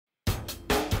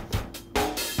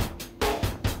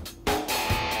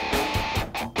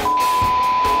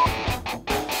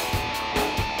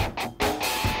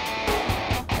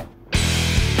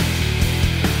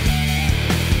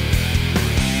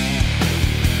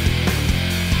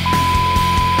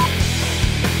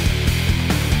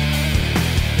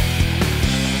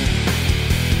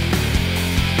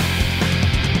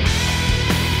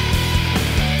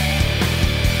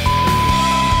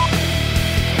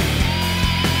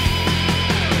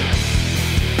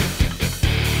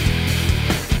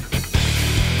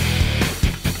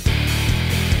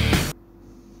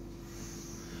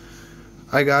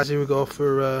Hi guys, here we go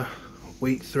for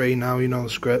week 3 now, you know the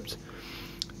script.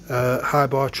 High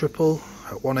bar triple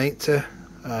at 180.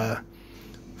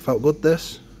 Felt good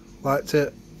this, liked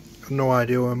it. Had no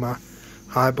idea where my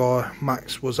high bar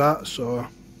max was at, so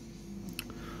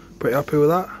pretty happy with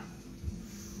that.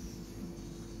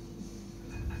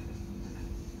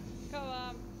 Go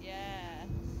on, yeah.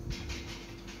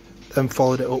 Then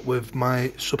followed it up with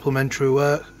my supplementary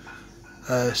work.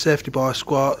 Safety bar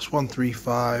squats,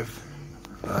 135.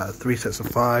 3 sets of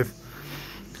 5.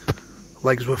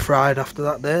 Legs were fried after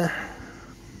that day.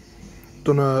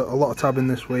 Done a lot of tabbing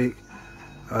this week.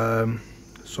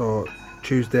 So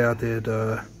Tuesday I did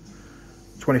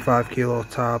 25 kilo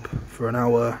tab for an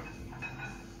hour,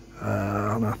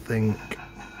 and I think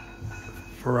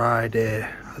Friday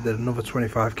I did another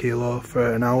 25 kilo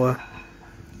for an hour.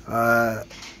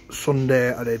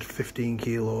 Sunday I did 15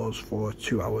 kilos for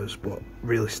 2 hours, but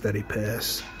really steady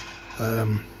pace.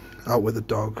 Out with the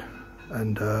dog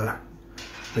and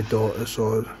my daughter,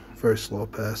 so very slow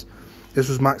pace. This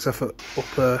was max effort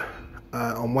upper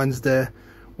on Wednesday,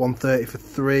 130 for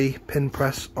 3, pin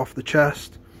press off the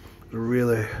chest. It was a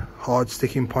really hard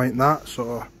sticking point that,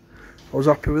 so I was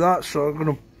happy with that, so I'm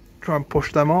going to try and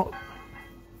push them up.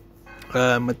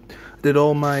 I did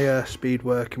all my speed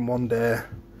work in one day,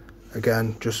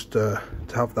 again just to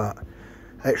have that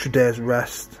extra day's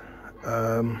rest.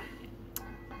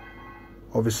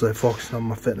 Obviously focusing on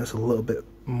my fitness a little bit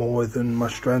more than my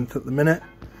strength at the minute,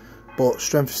 but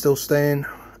strength is still staying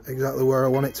exactly where I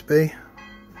want it to be.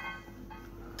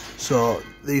 So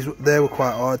they were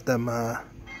quite hard, them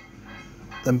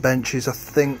benches. I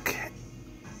think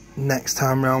next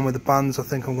time round with the bands, I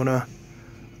think I'm gonna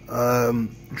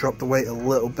drop the weight a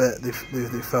little bit. They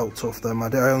felt tough them. I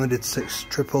only did 6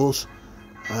 triples.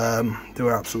 They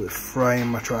were absolutely frying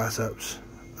my triceps.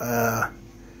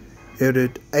 I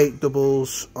did 8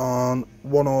 doubles on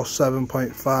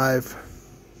 107.5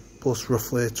 plus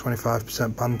roughly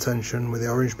 25% band tension with the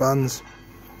orange bands.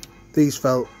 These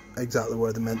felt exactly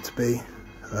where they're meant to be.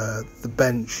 The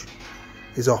bench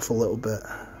is off a little bit,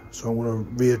 so I'm going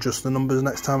to readjust the numbers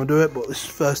next time I do it, but this is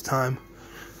the first time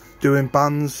doing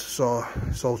bands, so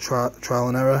it's all trial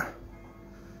and error.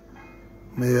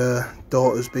 My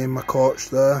daughter's being my coach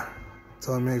there,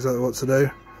 telling me exactly what to do.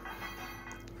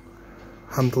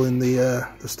 Handling the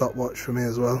stopwatch for me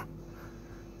as well.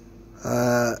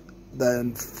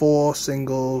 Then 4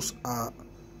 singles at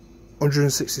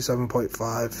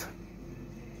 167.5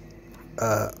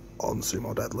 on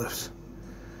sumo deadlifts.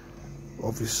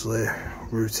 Obviously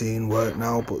routine work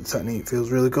now, but the technique feels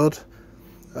really good.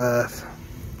 Not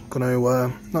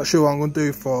sure what I'm going to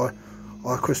do for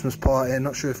our Christmas party.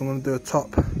 Not sure if I'm going to do a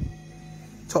top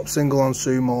single on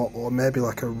sumo, or maybe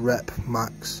like a rep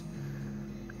max.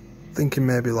 Thinking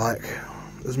maybe like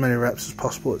as many reps as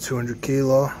possible at 200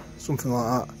 kilo, something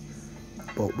like that,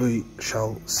 but we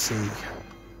shall see.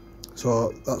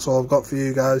 So that's all I've got for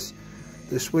you guys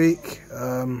this week.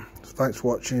 Thanks for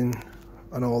watching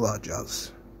and all that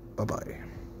jazz. Bye bye.